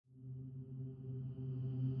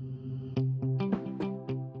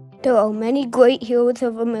There are many great heroes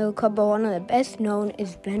of America, but one of the best known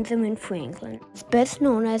is Benjamin Franklin. He's best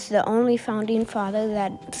known as the only founding father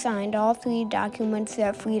that signed all three documents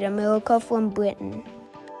that freed America from Britain.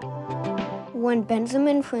 When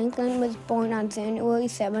Benjamin Franklin was born on January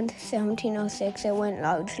 7, 1706, it went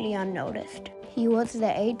largely unnoticed. He was the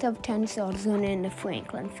 8th of 10 children in the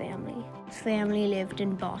Franklin family. His family lived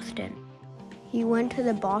in Boston. He went to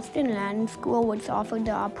the Boston Latin School, which offered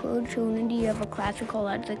the opportunity of a classical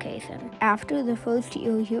education. After the first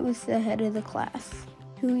year, he was the head of the class.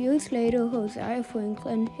 2 years later, Josiah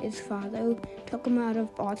Franklin, his father, took him out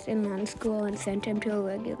of Boston Latin School and sent him to a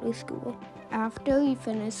regular school. After he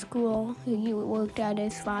finished school, he worked at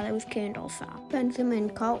his father's candle shop. Benjamin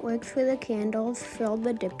cut wicks for the candles, filled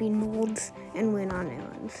the dipping molds, and went on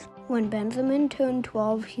errands. When Benjamin turned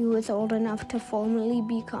 12, he was old enough to formally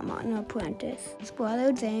become an apprentice. His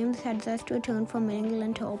brother James had just returned from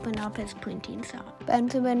England to open up his printing shop.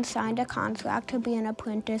 Benjamin signed a contract to be an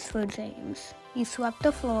apprentice for James. He swept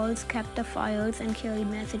the floors, kept the fires, and carried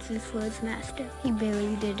messages for his master. He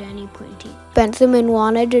barely did any printing. Benjamin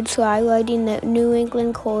wanted to try writing the New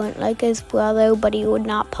England Courant like his brother, but he would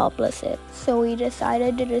not publish it. So he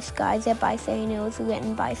decided to disguise it by saying it was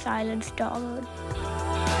written by Silas Dollard.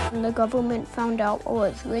 When the government found out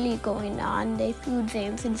what was really going on, they threw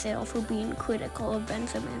James in jail for being critical of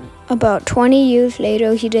Benjamin. About 20 years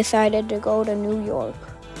later, he decided to go to New York.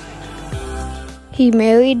 He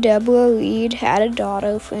married Deborah Reed, had a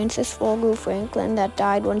daughter, Frances Folger Franklin, that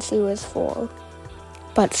died when she was 4.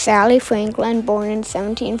 But Sally Franklin, born in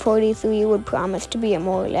 1743, would promise to be a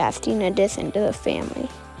more lasting addition to the family.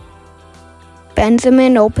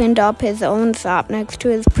 Benjamin opened up his own shop next to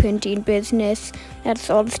his printing business that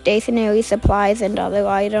sold stationery supplies and other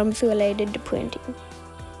items related to printing.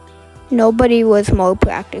 Nobody was more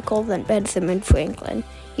practical than Benjamin Franklin.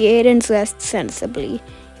 He ate and dressed sensibly.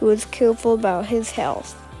 He was careful about his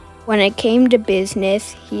health. When it came to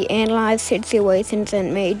business, he analyzed situations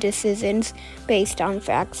and made decisions based on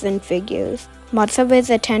facts and figures. Much of his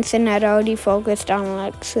attention had already focused on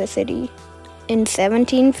electricity. In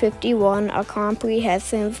 1751, a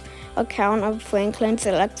comprehensive account of Franklin's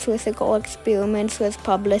electrical experiments was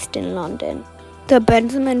published in London. The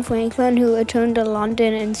Benjamin Franklin who returned to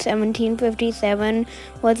London in 1757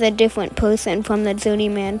 was a different person from the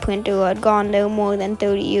journeyman printer who had gone there more than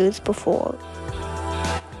 30 years before.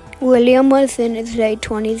 William was in his late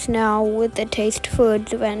 20s now, with a taste for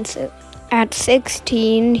adventure. At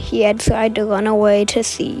 16, he had tried to run away to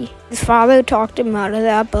sea. His father talked him out of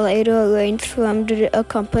that, but later arranged for him to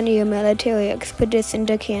accompany a military expedition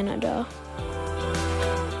to Canada.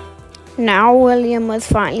 Now William was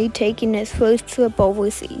finally taking his first trip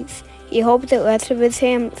overseas. He hoped the rest of his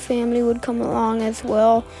family would come along as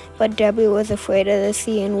well, but Debbie was afraid of the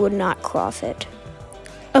sea and would not cross it.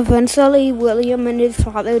 Eventually, William and his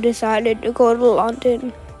father decided to go to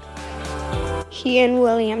London. He and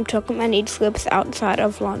William took many trips outside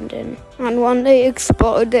of London. On one they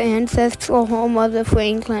explored the ancestral home of the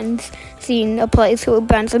Franklins, seeing the place where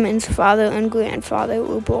Benjamin's father and grandfather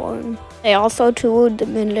were born. They also toured the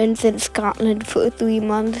Midlands in Scotland for 3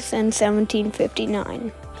 months in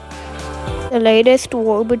 1759. The latest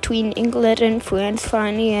war between England and France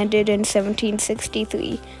finally ended in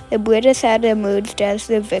 1763. The British had emerged as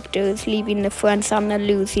the victors, leaving the French on the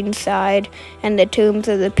losing side, and the terms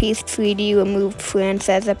of the peace treaty removed France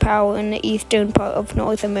as a power in the eastern part of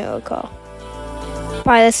North America.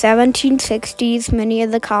 By the 1760s, many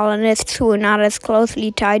of the colonists were not as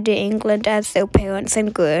closely tied to England as their parents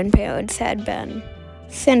and grandparents had been.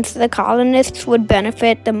 Since the colonists would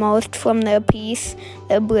benefit the most from their peace,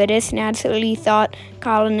 the British naturally thought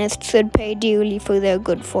colonists should pay dearly for their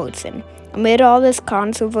good fortune. Amid all this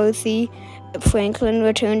controversy, Franklin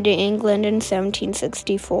returned to England in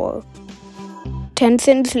 1764.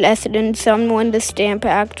 Tensions lessened some when the Stamp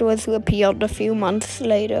Act was repealed a few months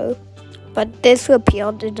later. But this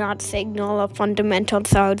repeal did not signal a fundamental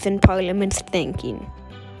change in Parliament's thinking.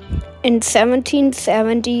 In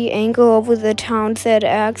 1770, anger over the Townshend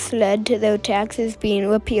Acts led to their taxes being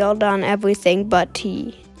repealed on everything but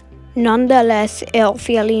tea. Nonetheless, ill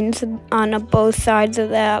feelings on both sides of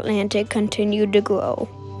the Atlantic continued to grow.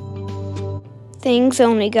 Things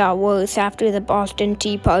only got worse after the Boston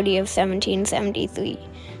Tea Party of 1773.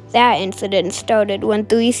 That incident started when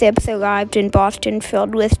 3 ships arrived in Boston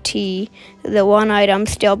filled with tea, the one item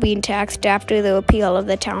still being taxed after the repeal of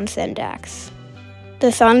the Townshend Acts.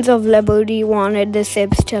 The Sons of Liberty wanted the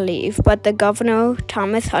ships to leave, but the governor,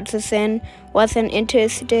 Thomas Hutchison, wasn't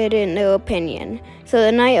interested in their opinion. So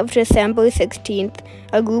the night of December 16th,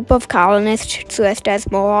 a group of colonists dressed as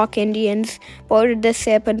Mohawk Indians boarded the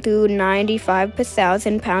ship and threw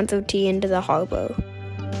 95,000 pounds of tea into the harbor.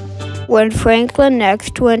 When Franklin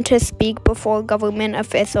next went to speak before government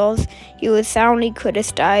officials, he was soundly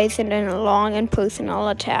criticized and in a long and personal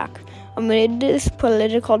attack. Amid this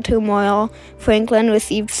political turmoil, Franklin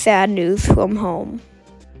received sad news from home.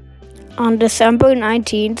 On December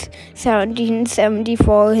 19,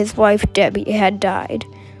 1774, his wife Debbie had died.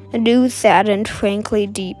 The news saddened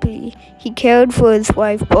Franklin deeply. He cared for his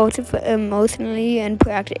wife both emotionally and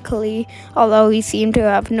practically, although he seemed to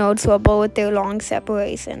have no trouble with their long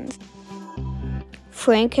separations.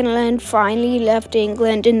 Franklin finally left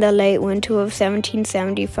England in the late winter of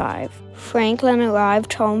 1775. Franklin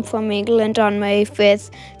arrived home from England on May 5,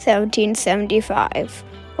 1775.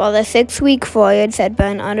 While the 6-week voyage had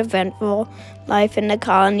been uneventful, life in the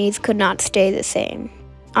colonies could not stay the same.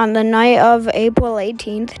 On the night of April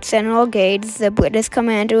 18th, General Gates, the British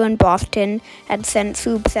commander in Boston, had sent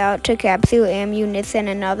troops out to capture ammunition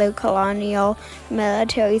and other colonial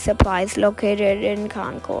military supplies located in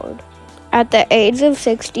Concord. At the age of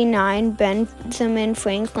 69, Benjamin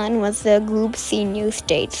Franklin was the group's senior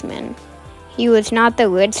statesman. He was not the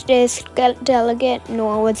richest delegate,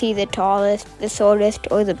 nor was he the tallest, the shortest,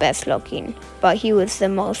 or the best looking, but he was the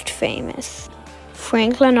most famous.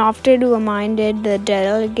 Franklin often reminded the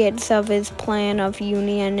delegates of his plan of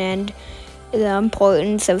union and the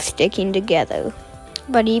importance of sticking together.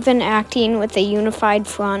 But even acting with a unified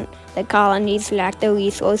front, the colonies lacked the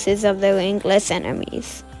resources of their English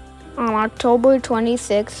enemies. On October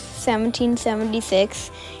 26,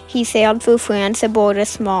 1776, he sailed for France aboard a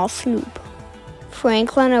small sloop.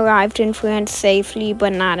 Franklin arrived in France safely,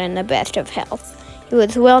 but not in the best of health. He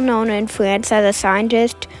was well known in France as a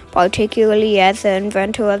scientist, particularly as the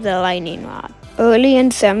inventor of the lightning rod. Early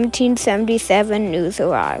in 1777, news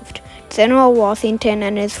arrived. General Washington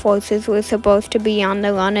and his forces were supposed to be on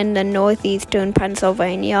the run in the northeastern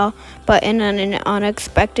Pennsylvania, but in an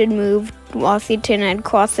unexpected move, Washington had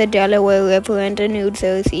crossed the Delaware River into New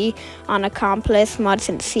Jersey on accomplice much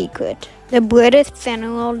in secret. The British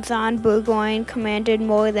General John Burgoyne commanded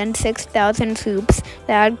more than 6,000 troops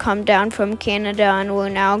that had come down from Canada and were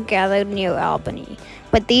now gathered near Albany.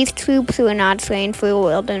 But these troops were not trained for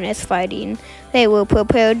wilderness fighting. They were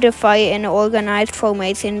prepared to fight in organized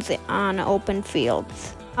formations on open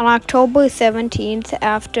fields. On October 17th,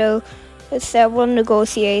 after several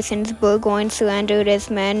negotiations, Burgoyne surrendered his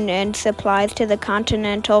men and supplies to the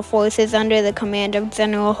Continental forces under the command of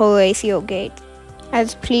General Horatio Gates.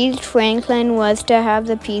 As pleased Franklin was to have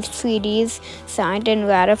the peace treaties signed and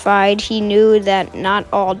ratified, he knew that not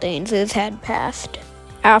all dangers had passed.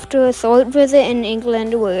 After a short visit in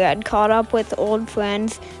England where he had caught up with old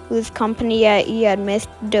friends whose company he had missed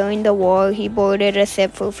during the war, he boarded a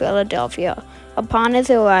ship for Philadelphia. Upon his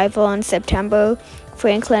arrival in September,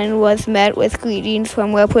 Franklin was met with greetings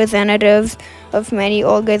from representatives of many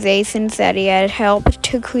organizations that he had helped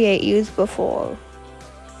to create years before.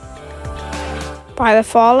 By the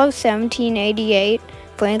fall of 1788,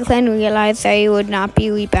 Franklin realized that he would not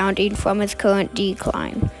be rebounding from his current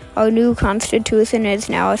decline. Our new Constitution is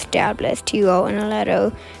now established, he wrote in a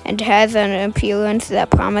letter, and has an appearance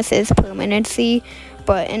that promises permanency,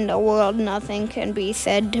 but in the world nothing can be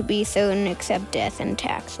said to be certain except death and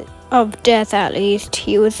taxes. Of death, at least,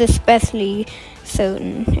 he was especially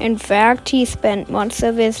certain. In fact, he spent months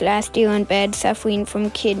of his last year in bed suffering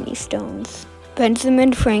from kidney stones.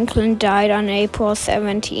 Benjamin Franklin died on April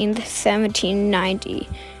 17, 1790.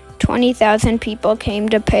 20,000 people came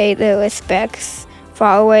to pay their respects,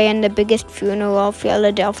 far away in the biggest funeral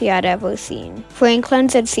Philadelphia had ever seen.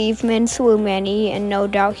 Franklin's achievements were many, and no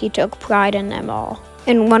doubt he took pride in them all.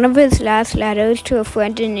 In one of his last letters to a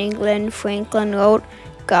friend in England, Franklin wrote,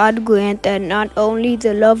 "God grant that not only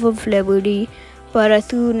the love of liberty, but a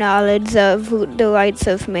true knowledge of the rights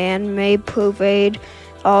of man may pervade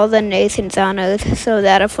all the nations on earth, so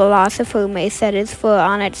that a philosopher may set his foot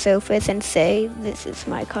on its surface and say, 'This is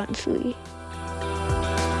my country.'"